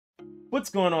What's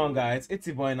going on, guys? It's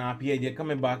your boy Nappyhead. You're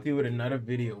coming back to you with another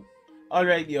video.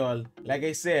 Alright, y'all. Like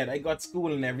I said, I got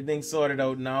school and everything sorted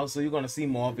out now, so you're gonna see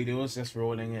more videos just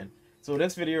rolling in. So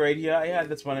this video right here, I had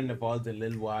this one in the vault a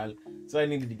little while, so I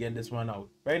needed to get this one out.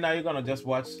 Right now, you're gonna just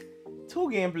watch two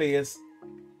gameplays,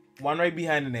 one right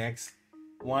behind the next.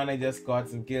 One I just got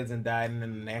some kills and died, and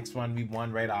then the next one we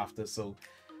won right after. So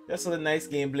just a nice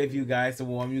gameplay for you guys to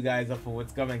warm you guys up for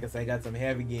what's coming, because I got some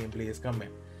heavy gameplays coming.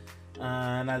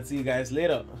 And I'll see you guys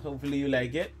later. Hopefully you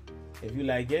like it. If you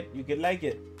like it, you can like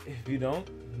it. If you don't,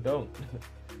 don't.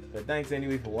 But thanks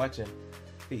anyway for watching.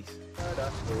 Peace.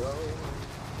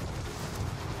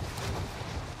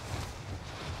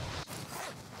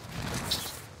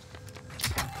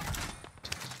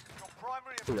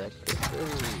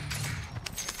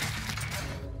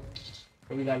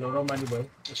 We got low money, boy.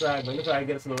 Let's try, boy. Let's try to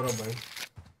get us low, boy.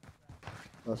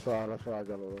 Let's try, I got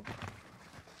a little.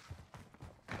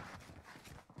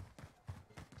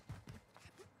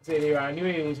 Say they are new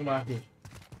use market.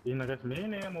 In the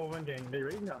main name over gang, they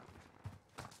right now.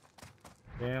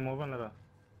 Game over another.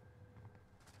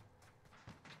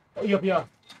 Oh, yup, yup.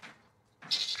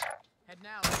 Head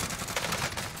now.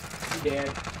 He dead.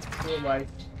 Team white.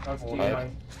 That's team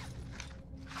white.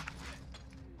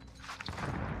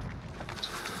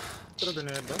 Could have been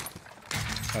there, though.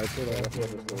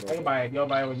 I can buy it. Y'all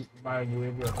buy a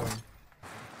UAV or something.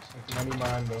 It's money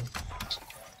man, though.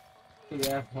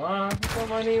 Yeah, for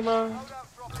money man.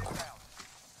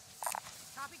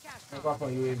 I got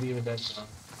on UAV with that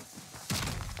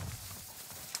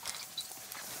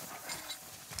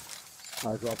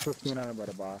now. I dropped 15 on it by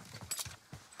the bar.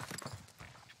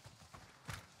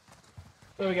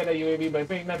 So we get a UAV by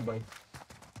paying that boy.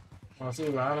 I'll see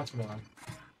you around us, man.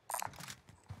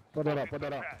 Put it up, put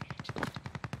it up.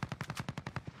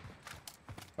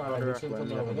 Over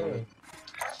there.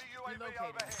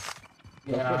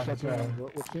 Yeah, that's right.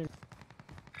 What team?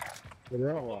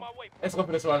 Let's go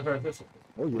for this one first. This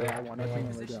Oh yeah, I want that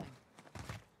thing right there.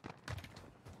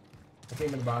 I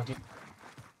came in the bucket.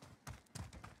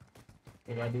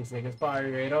 You got these niggas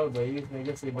party right out, but these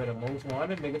niggas see by the most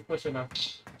wanted niggas pushing up.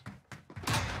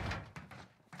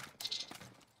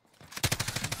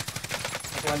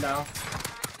 One down.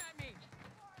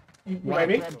 You One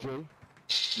ready? up top, Jay.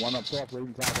 One up top, right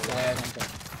in top of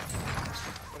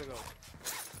Where'd it go?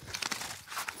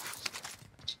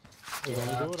 You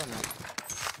gonna do it or not?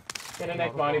 Get the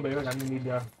next body, but you're not need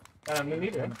ya. I'm gonna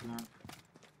need it.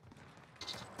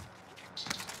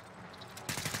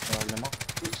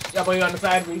 Yeah, but you're on the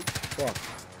side, we. Fuck.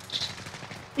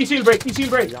 He shield break, he shield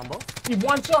break. Jumbo? He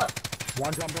one shot.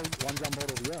 One jump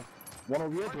over here. One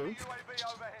over here, Jay.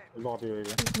 Lobby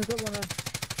area.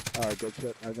 Alright, good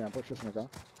shit. I can't push this nigga.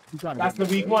 That's the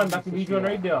weak one. That's the weak one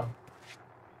right there.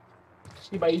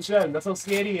 See by each end. That's how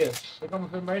scary he is. They're coming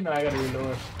from right now. I gotta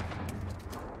reload.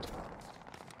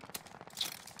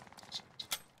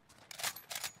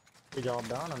 Good job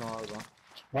down and all, bro.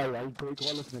 Why break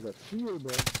all this nigga? Shield,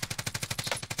 bro.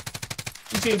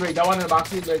 He shield break. That one in the box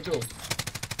shield break too.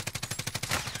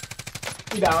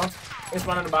 He down. There's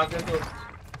one in the box there too.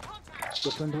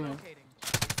 Different team.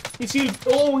 He shield.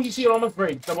 Oh, he shield almost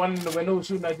break. The one in the window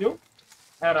shooting at you.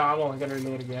 I had ammo. I gotta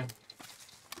reload again.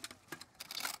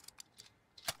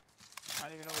 I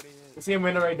don't even know what he is. The same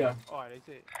window right there. Oh, they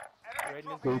say. Right in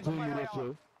his Go face. team, you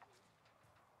know,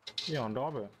 Yeah, on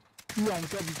Dobber. you on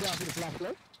top, you can't see the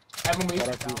flashlight? Have him weak.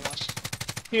 Down one.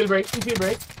 Shield break. He shield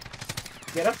break.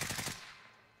 Get up.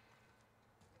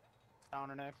 Down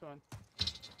the next one.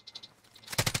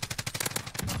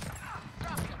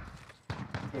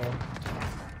 Yeah.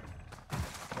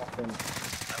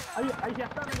 I get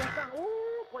that.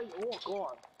 Oh, wait, oh,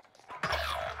 God.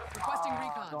 Requesting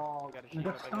recon. No, Gotta shoot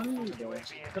that's up funny, again. bro.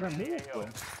 Gotta move, bro.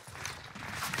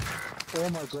 Oh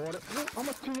my god. How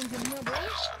much teams in here, bro?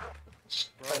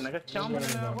 Bro, nigga, jumping in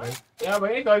there, boy. Yeah,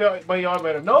 but y'all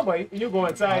better know, boy. You go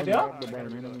inside there.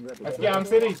 That's Scam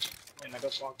City.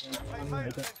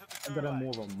 I gotta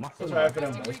move a muscle. Try for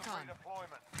them, boy. Recon.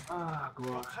 Ah,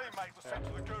 God.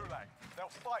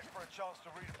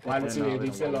 Why the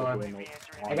UAV still on?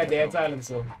 I got dead silence,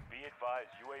 so. Be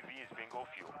advised, UAV is bingo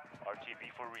fuel.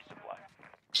 RTB for resupply.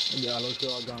 Yeah, look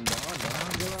at gun down.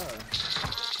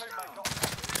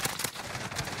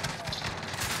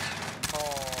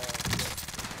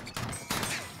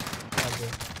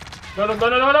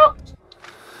 No.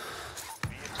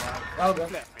 All good.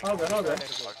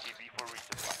 RTB for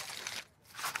resupply.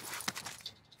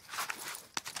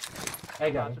 I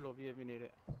got it. Satchel over here if you need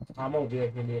it. I'm over here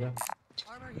if you need it.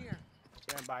 Armor here.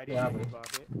 Stand by Yeah, the bro.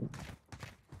 bucket.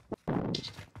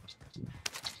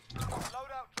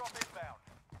 Loadout drop inbound.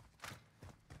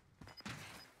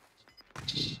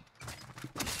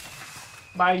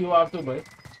 buy you off too, boy.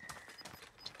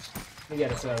 You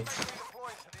get a cell.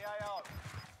 Deployed to the AO.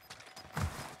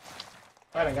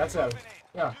 I got cell.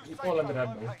 Yeah, you fall under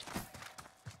that, boy.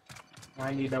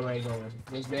 I need that way going.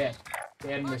 What's that?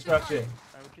 They had destruction.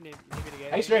 Alright, what you need? You need me to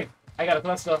get Hey, it? straight. I got a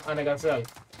cluster and I got cell.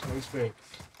 Hey, straight.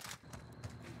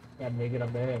 Gotta make it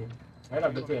up there. Right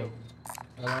up the thing.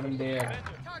 I want him there.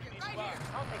 Target right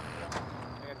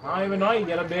here. I don't even know you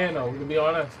get up there now, to be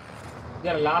honest. You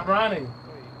got a lap running.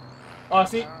 Oh,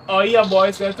 see? Oh, yeah,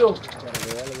 boys, there too.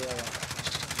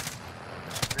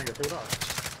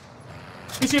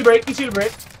 He shield break, he shield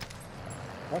break.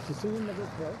 That's the scene of this,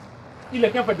 right? He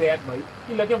looking for that, mate.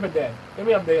 He looking for that. Get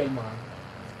me up there, man.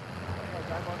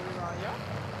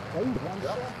 Hey, one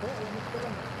shot, bro.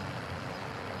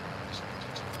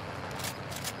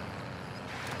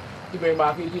 He bring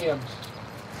back ETM.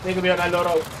 They can be on that load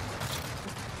out.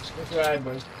 That's right,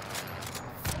 boy.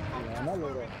 Yeah, not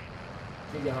load up.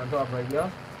 He get on top right there.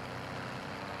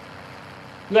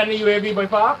 You got any UAV, boy,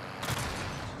 Pop?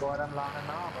 Boy, I'm long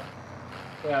now,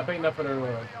 but Yeah, pick up for the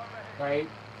road. Right?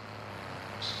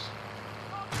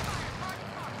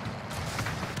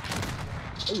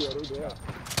 Oh, yeah, they there.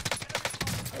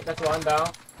 That's one down.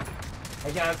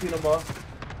 I can't see no more.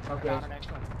 Okay. Down the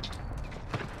next one.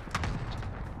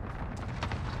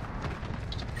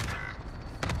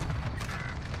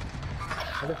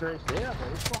 that's right there, bro.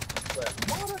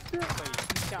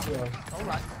 Yeah.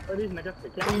 Alright. Oh, these niggas, they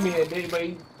What do can't. you mean?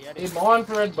 They Yeah, born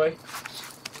for it, boy.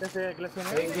 That's it, listen.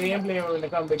 They ain't playing when they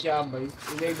come to camp, boy.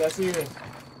 They ain't that serious.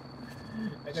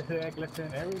 Like I said,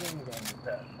 listen, everything is on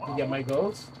the test. You get my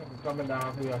goals? I'm coming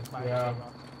down here. Yeah.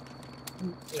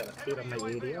 Yeah, speed up my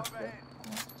radio.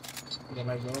 You get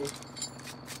my goals?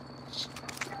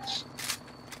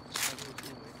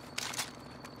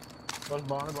 One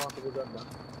bomb about to be done.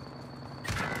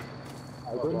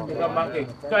 I couldn't You get got back in.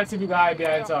 Try to see if you can hide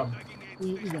behind some.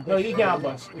 No, you can't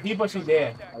push. If you push, you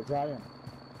there. I try him.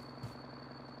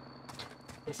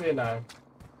 You say that.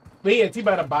 But yeah, he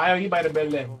by the bio, he by the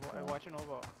building. I'm watching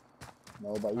over.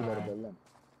 No, but you better build him.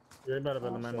 You better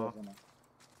build my mom.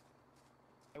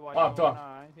 Hey, watch Up over. top.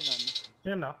 Nah, I ain't see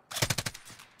Him now.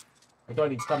 I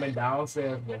thought he's coming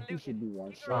downstairs, but He should be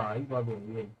one shot. nah, he's probably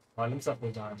weird. Oh, them stuff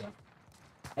was on there.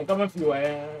 I come with you,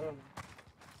 nothing.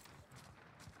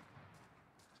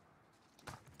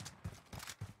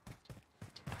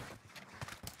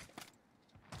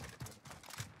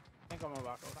 Ain't coming back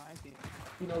out. I ain't seen it.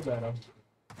 He knows better.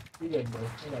 He good, bro.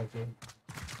 He like you.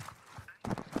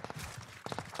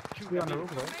 You on the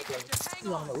roof, right?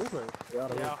 You on the roof, right? Yeah,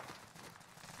 the Yeah. roof.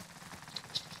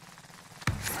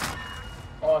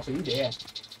 Oh, so you there.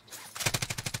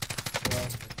 Yeah.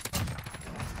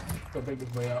 Go pick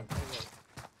this way up.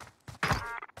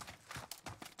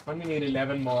 I only need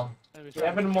 11 more.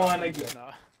 11 more and I get.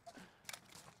 Nah.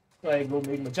 So I go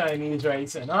make my Chinese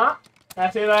rice and huh?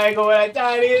 That's it, I go with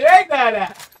Chinese rice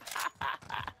now.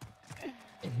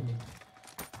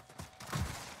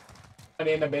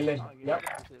 In the building. Yep.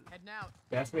 Heading out.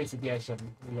 That's basically action.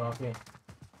 We all okay.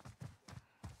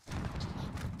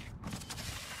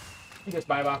 You just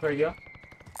buy back right here.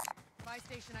 Buy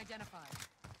station identified.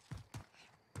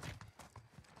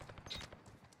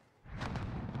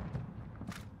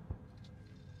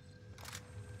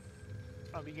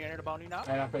 I'll be getting the bounty now.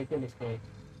 I have to kill this guy.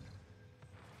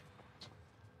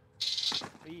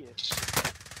 He is.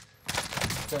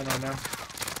 Turn on now.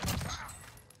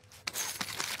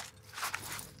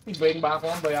 He's waiting back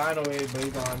on, but I know where he's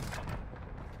on.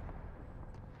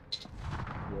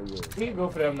 Yeah, yeah. We can go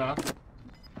for them now.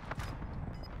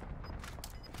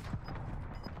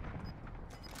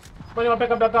 When you want to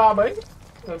pick up the car, boy?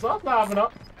 That's all laughing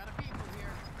up. Got a vehicle here.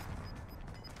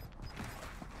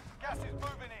 Gas is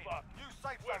moving in. New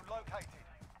safe zone located.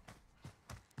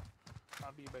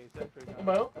 I'll be by yourself right now.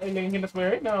 Well, I ain't in the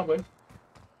square right now, boy.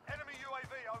 Enemy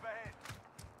UAV overhead.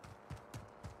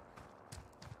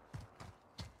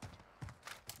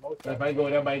 If I go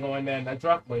there by going there in a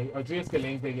truck, boy, or three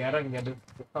skilling together and get to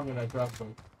come in a truck, boy.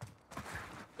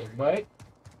 But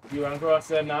if you run across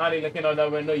there now, they looking out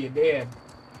that window, you're dead.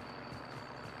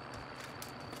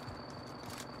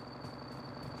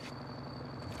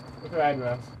 Look right,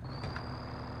 Russ.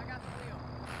 I got the wheel.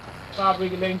 Stop, we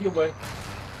can link you, boy.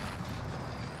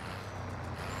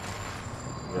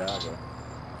 Yeah, bro.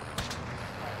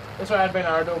 That's right,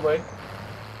 Bernardo, boy.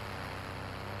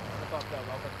 What's up, though,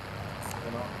 Robert?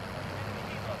 You know.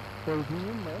 Full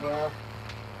team, man. Yeah.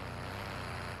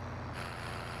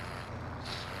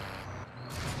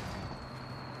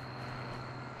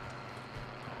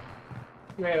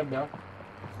 You hit him now.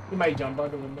 He might jump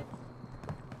out the window.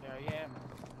 Yeah, I am.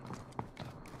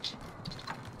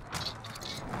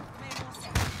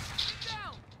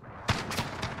 Down.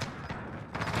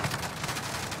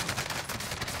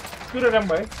 Two of them,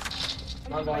 boy.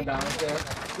 I'm going downstairs.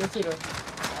 Let's see them.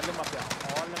 All them up here.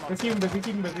 All them up Let's here. keep him busy,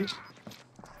 keep him busy.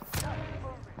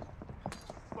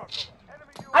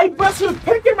 I was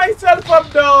picking myself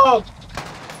up, dog!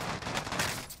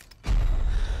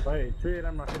 Wait, 3 of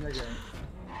them rushing again.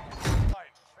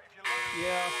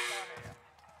 Yeah.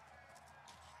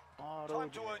 Oh, Time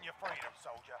road. to earn your freedom,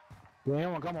 soldier.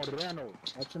 Damn, come out there now.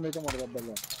 Watch him make him out of that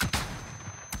belly.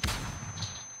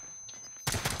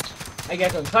 I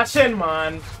get concussion,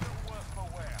 man. Worse for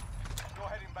wear. You're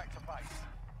heading back to base.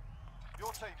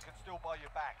 Your team can still buy you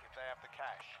back if they have the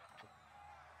cash.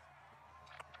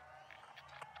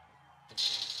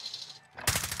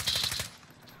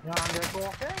 Yeah, and they're go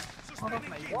okay? Oh, that's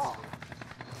nice. Wow.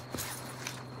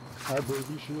 I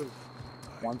baby shield.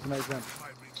 One tonight then.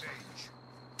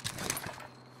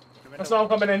 That's not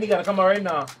coming in. He gotta come out right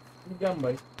now. You got him,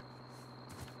 boy.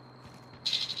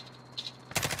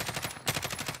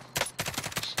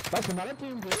 That's another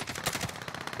team, bro.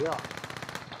 Yeah.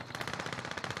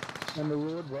 On the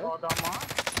road, bro. Oh, that man.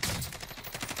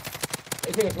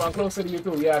 I think it's one closer to you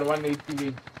too. Yeah, the one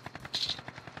TV.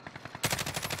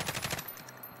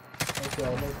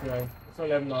 Okay. So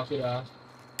let him knock it out.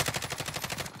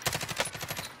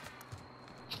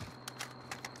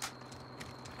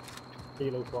 He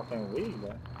looks fucking weak,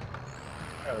 man.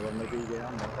 Yeah, we'll make it get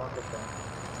on the pocket then.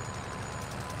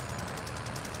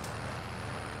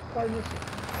 Why miss it?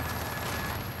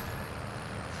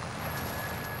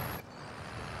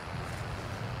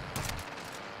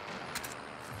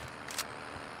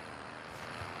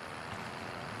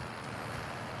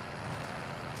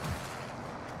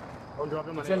 Don't drop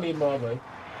him You on still it. need more, boy.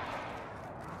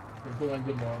 You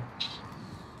 200 more.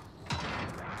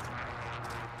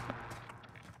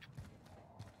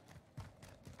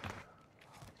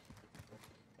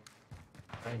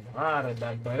 I'm mad at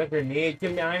that, boy. That grenade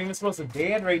killed me. I ain't even supposed to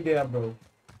dead right there, bro.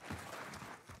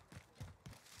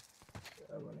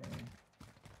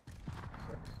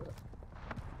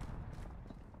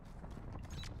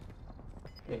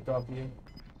 Can't drop you.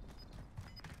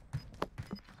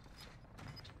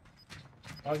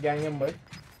 I'll gang him, boy.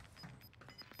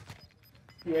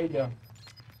 Yeah, yeah.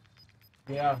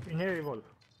 Yeah. In here, Wolf.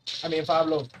 I mean,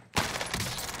 Pablo.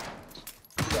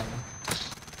 Yeah, man.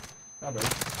 Nah, bro.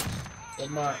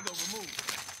 Good man.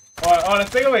 Oh,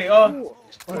 let's take away. Oh,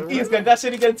 he's got that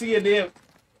shit again to you, Dave.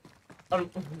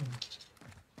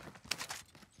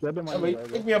 Get them on Wait, the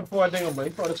pick me up before I think, boy.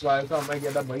 Before this guy come and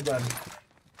get that boy done.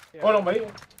 Hold on,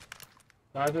 boy.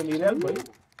 Nah, I don't need that, boy.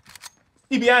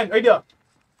 He behind, right there.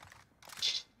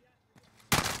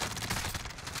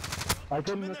 I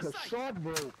couldn't miss a shot,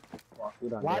 bro.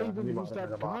 Why did you use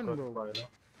that gun, bro?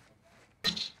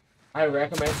 I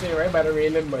recommend saying right by the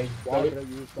railing, boy. Why So did I use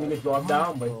you that just drop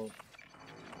down, boy. bro?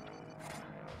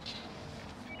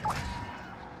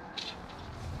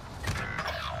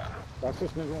 That's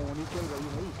just nigga when he kills, you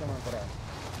know he's coming for that.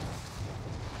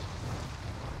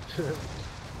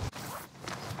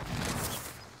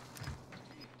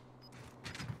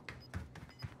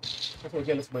 That's what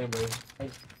jealous boy, boy.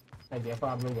 I get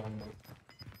Pablo gun, boy.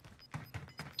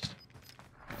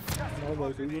 No,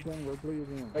 boy, do your thing, go play your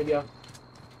game. Right there.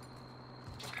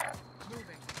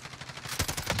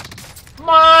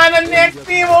 Man, the next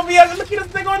team over here. Look at this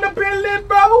thing on the building,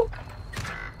 bro.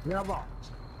 Never.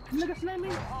 Nigga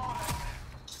slamming.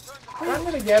 I'm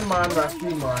gonna get man,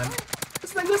 Rusty, man.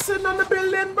 This nigga sitting on the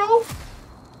building, bro. Oh,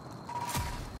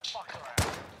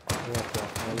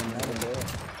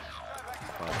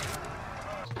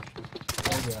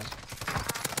 yeah.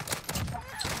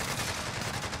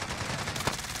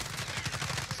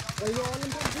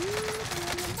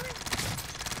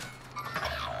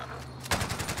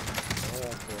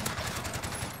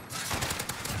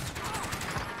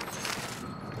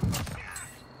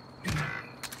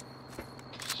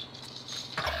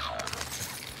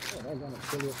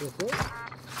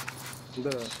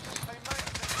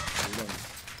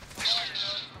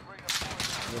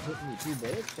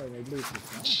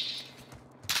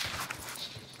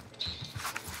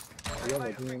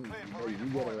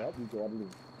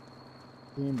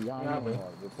 Team behind Yeah, him, boy.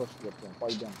 or we push with them,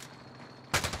 fight them.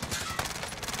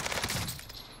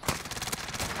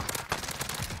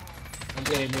 I'm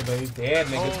getting me, boy. Dead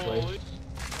niggas, boy.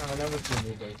 I'll never see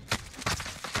me, boy.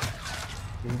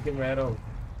 You can right over.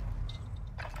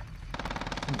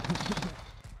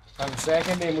 On the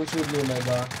second day, we shoot me, my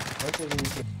boy. What's the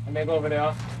reason? I may go over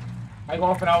there. I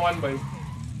go for that one, boy.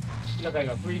 Look, I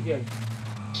got 3 kills.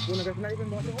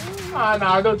 Ah,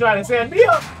 no, don't try to send me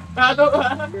up. Nah, don't.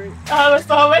 Let's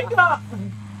start wake up.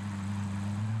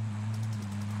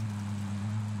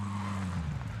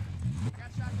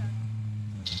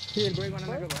 Here, going on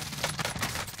another one.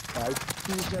 I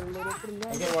see that little thing. I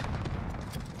get one.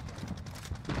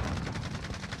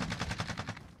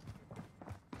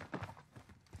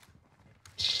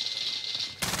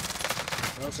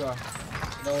 No, sir.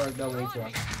 Don't work that way, sir.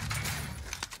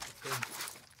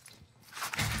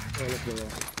 Oh, look at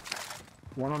that.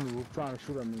 One on the roof trying to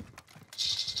shoot at me.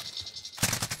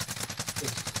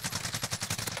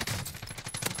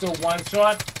 So one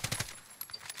shot.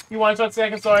 He one shot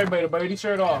second, sorry, but the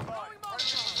shirt off.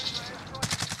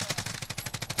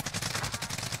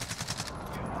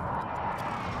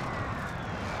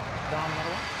 Down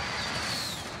another one.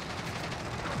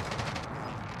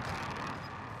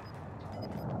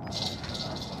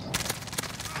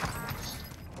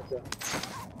 Okay.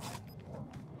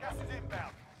 Gas is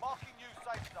inbound. Marking new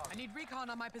safe zone. I need recon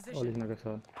on my Oh, position. these niggas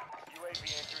are. UAV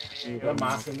entering the The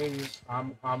mask and then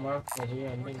armor over here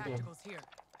and More anything. tacticals here.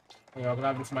 Hey, I'll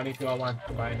grab this money if y'all want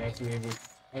to buy next UAV.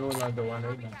 Everyone want the one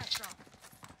right now. Cash drop.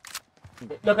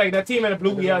 Look like that team in the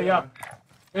blue, yeah.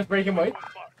 Let's break him away.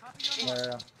 Copy your mark.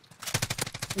 Yeah.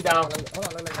 He down. Hold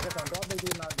on, let me get on top. They do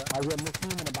not that. I got this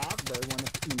team in the box, though. One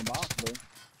in the box, though.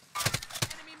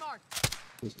 Enemy marked.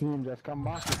 This team just come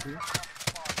back, you see.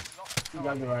 He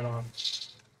got me right on.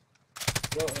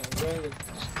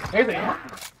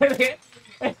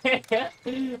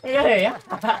 Hey,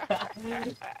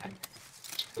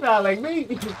 not like me.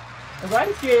 If I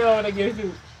just get over to get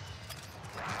you.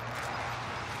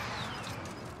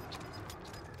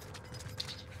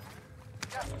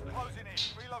 Gas is closing in.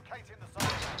 Relocating the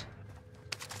zone.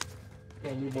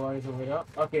 Yeah, you boys over there.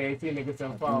 Okay, I see niggas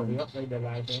some follow me up like that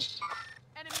like that.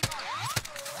 Enemy marked.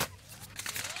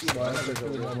 You boys,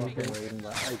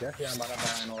 I guess yeah, I'm about to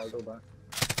buy all too, but.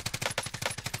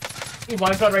 he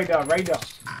one shot right there.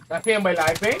 That's him by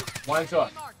life, eh? One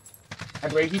shot. Enemy marked.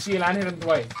 And Reiki shield and hit him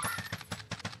twice.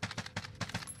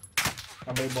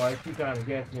 Come on, boys, keep trying to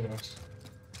guess me though.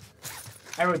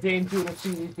 I rotate to the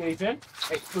TV station.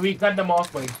 Hey, so we cut them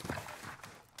off, boys.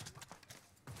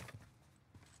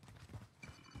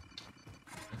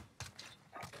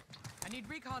 I need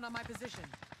recon on my position.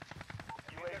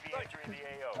 UAV entering the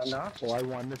AO. Oh, I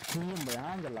won this team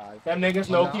behind the live. Them niggas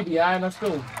low key behind us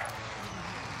too.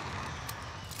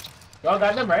 Y'all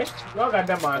got them, right? Y'all got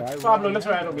them, man. Pablo, let's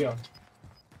ride over here.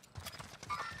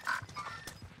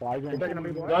 Why you gonna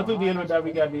be Y'all two deal with that,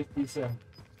 we got these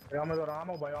Almost out of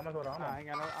ammo, boy. Almost out of ammo.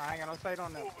 I ain't got no sight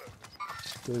on them.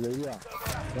 yeah.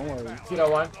 Don't worry. See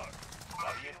that one?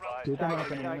 Take them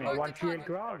out in a I minute. want you in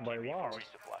ground, boy. Wow.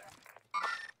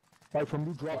 Like from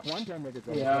you drop one time, make it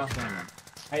go. Yeah.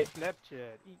 Left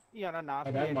shit. He on a I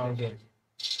nasty got head. mounted.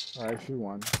 Alright, she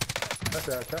won. That's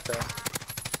it.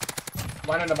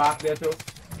 One in the back there too.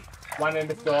 One in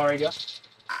the store right here.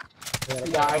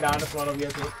 He died down the front of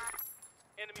here too.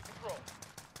 Enemy patrol.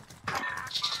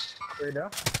 Right there.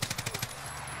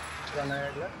 Run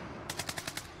ahead left.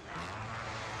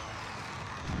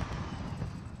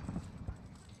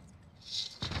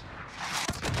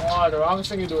 Oh, the wrong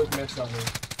thing you do is miss on me.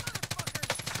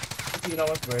 You know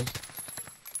what's great.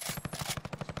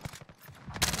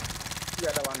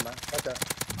 Yeah, the one, man. That's it.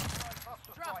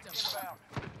 Dropped him.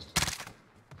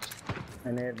 I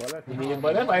need bullet. You need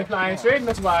bullets? I flying straight in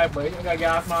this vibe, boy. I got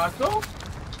gas mask too.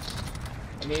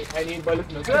 I need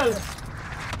bullets myself.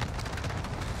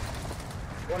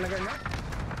 One again, man.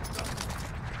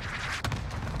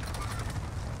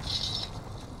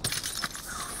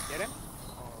 Get him?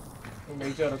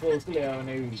 Make sure the coast clear on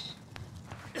every.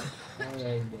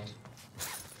 Alright, boy.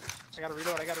 I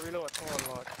gotta reload. Oh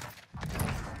lord.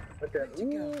 Okay.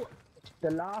 Ooh.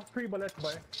 The last 3 bullets,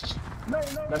 boy. No.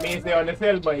 That means they're on the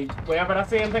hill, boy. Wherever the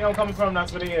same thing I'm coming from,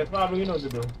 that's what it is. Probably you know what to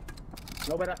do.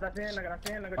 No, but that's the same.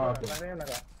 Okay.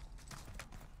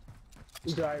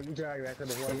 We drive back to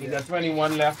the I wall. need that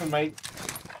 21 left in my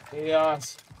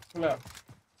ass. Look.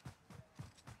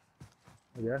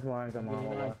 Yes, one, come on,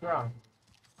 over.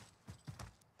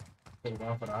 Take it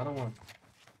off for the other one.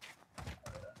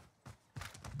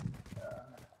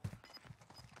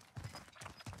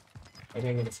 I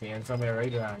think it's stand somewhere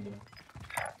right around here.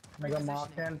 Nigga,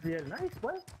 Mark 10 feels nice,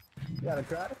 boy. You gotta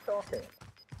try to talk it.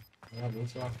 Yeah,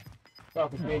 this one.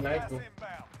 Talk with me nice, Gas bro.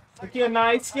 inbound. Okay,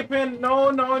 nice. Skip in. No.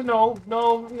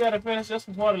 We gotta finish just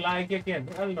before the line kick in.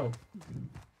 Hell no.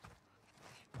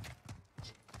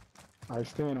 I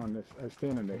stand on this. I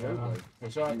stand on the hill, boy. For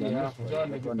sure,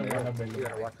 niggas gonna run up in You there.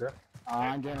 gotta watch that.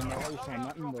 I ain't getting no ice on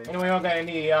nothing, though. Anyway, y'all got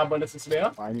any bullets to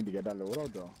spare? I need to get that load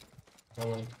out, though.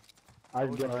 No, I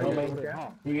can get no, it.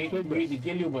 man. We need to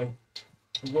kill you, boy.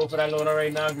 We go for that loader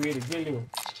right now. We need to kill you.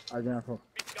 I can go.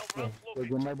 So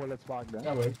give my bullets back then.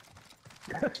 That way.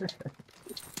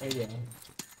 Hey, yeah.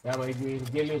 That way, we need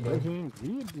to kill you, boy.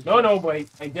 No, boy.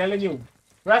 I'm telling you.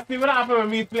 Rusty, what happened with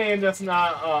me playing just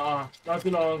now, not too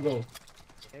long ago?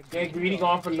 Get greedy,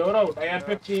 going for loadout. I had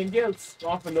 15 kills.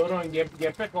 Going for loadout and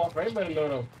get pick off right by the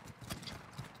loadout.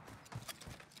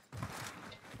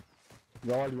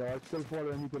 Y'all still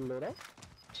following me to the loadout?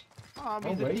 Oh, Oh,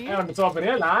 he's a wait. team. Hey, on the top of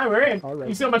there, nah, we're in. All right.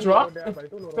 You see how much rock?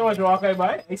 So much rock I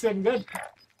buy. He said good.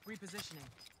 Repositioning.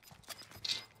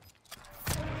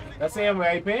 That's the same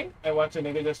way I ping. I watch a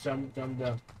nigga just jump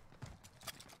down.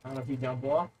 I don't know if he jump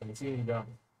off, but I see him jump.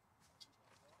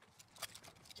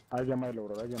 I get my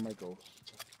loader, I get my ghost.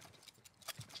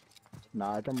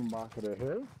 Now I come back to the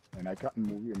hill and I cut and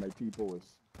move you and my people is.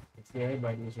 It's scary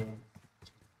by this room.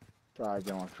 Try to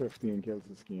get on 15 kills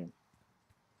this game.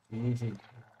 Easy.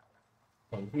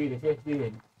 From 3 to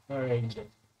 15. Alright.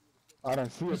 I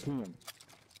don't see a team.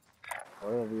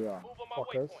 Wherever we are.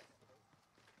 Fuckers.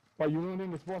 But you don't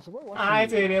think it's possible? What's I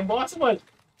the- say it impossible.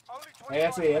 Only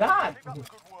I say it 25. hard. Keep up the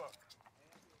good work.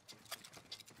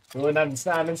 You don't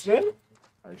standing still?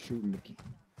 I shooting the key.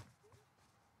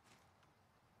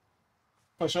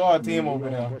 For sure, a team over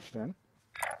there.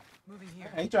 Moving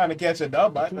here. I ain't trying to catch a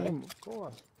dub, but Team, of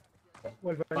course.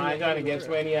 I ain't trying to get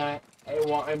 20. I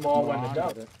more want the I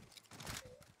dub. get it.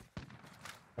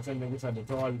 I said niggas on the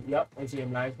tall. Yep, I see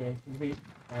him live game. Complete.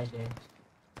 Live game.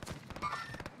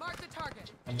 Mark the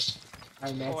target.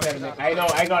 I know,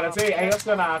 I gotta say, I just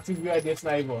gonna ask if you are this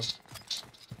sniper.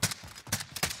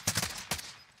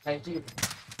 I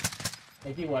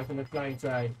keep watching the flying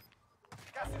side.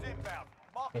 Gas is inbound.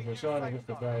 Cause Marking we're new sure safe niggas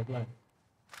the zone. fly.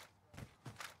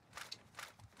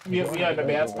 We are the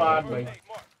best part, boy. Hey,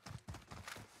 Mark.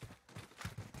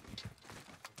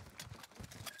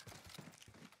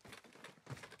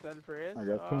 Self-raise. I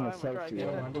got king of selfie. Yeah,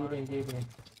 man, do it, do it.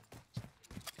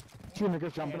 Two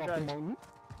niggas jumping off the mountain.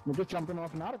 Niggas jumping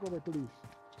off an article with police.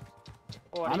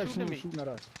 Oh, I'm they're actually shooting me. shooting at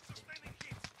us.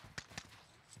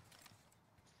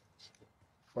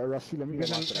 Well, Rusty, let me get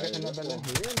back to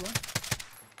that.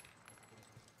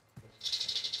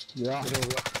 Yeah.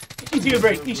 He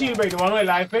shield break, the one way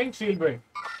live thing, shield break.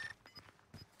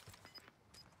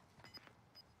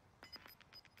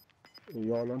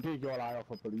 Y'all don't take your eye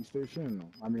off a police station.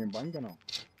 I mean, bank now.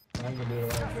 I'm gonna do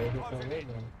it right there, just don't wait,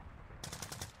 man.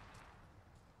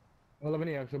 All of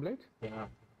any extra blade? Yeah,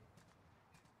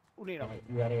 Who need 'em?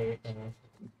 you gotta wait, man.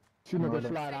 See niggas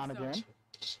fly down again.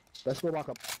 Let's go back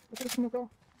up. Look at this nigga.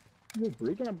 You're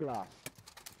breaking up glass.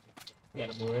 You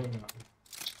gotta move in now.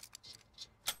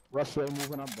 Rusty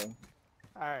moving up, bro.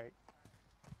 Alright.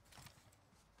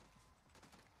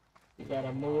 You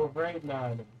gotta move right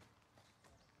now.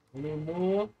 When you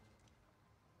move,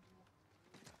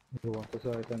 You want to say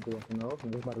I can go up and out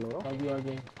and just battle over? I'll be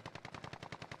again.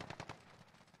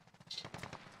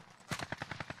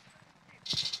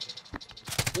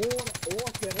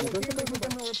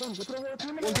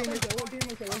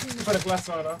 Put a glass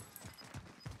on her.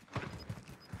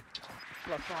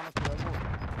 Plus on us, plus on.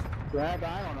 Grab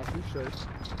eye on us, we should.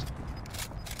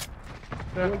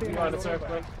 You on the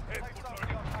circle.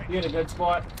 You in a good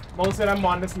spot. Most of them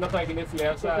on this look like in this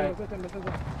left side.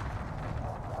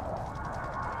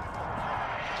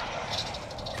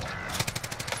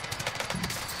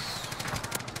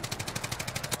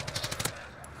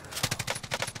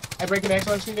 I break the next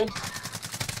one, shield.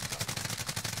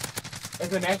 There's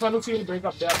the next one who shield break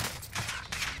up there.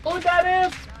 Oh, that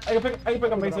is! I can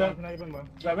pick up myself.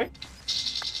 Got me?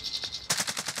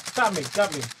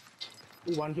 Stop me.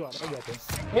 You want to I get it.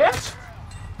 Yes?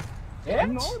 Yes?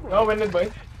 No, win it,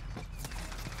 boy.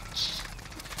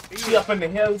 See up in the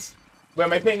hills where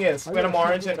my ping is, where the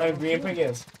orange and green ping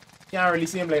is. Can't really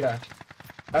see him like that.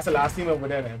 That's the last team over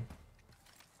there, then.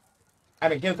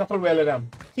 And I kill a couple well of them.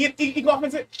 He go off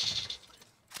and sit.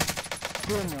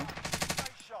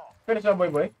 Finish up,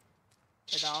 boy.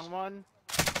 I down one.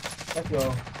 Let's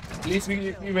go. At least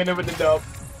we win it with the dub.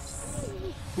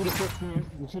 See the 15,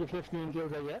 you see the 15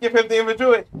 kills I get? Give 15 for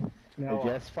do it. I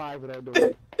guess 5 without doing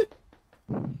it.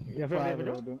 Yeah, 5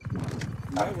 without doing it.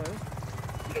 No way.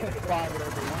 5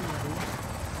 without doing it.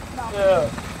 Yeah.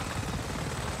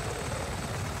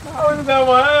 I was that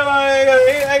one.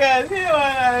 I got 2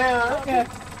 one. Okay.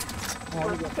 Oh,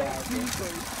 we got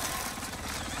 5.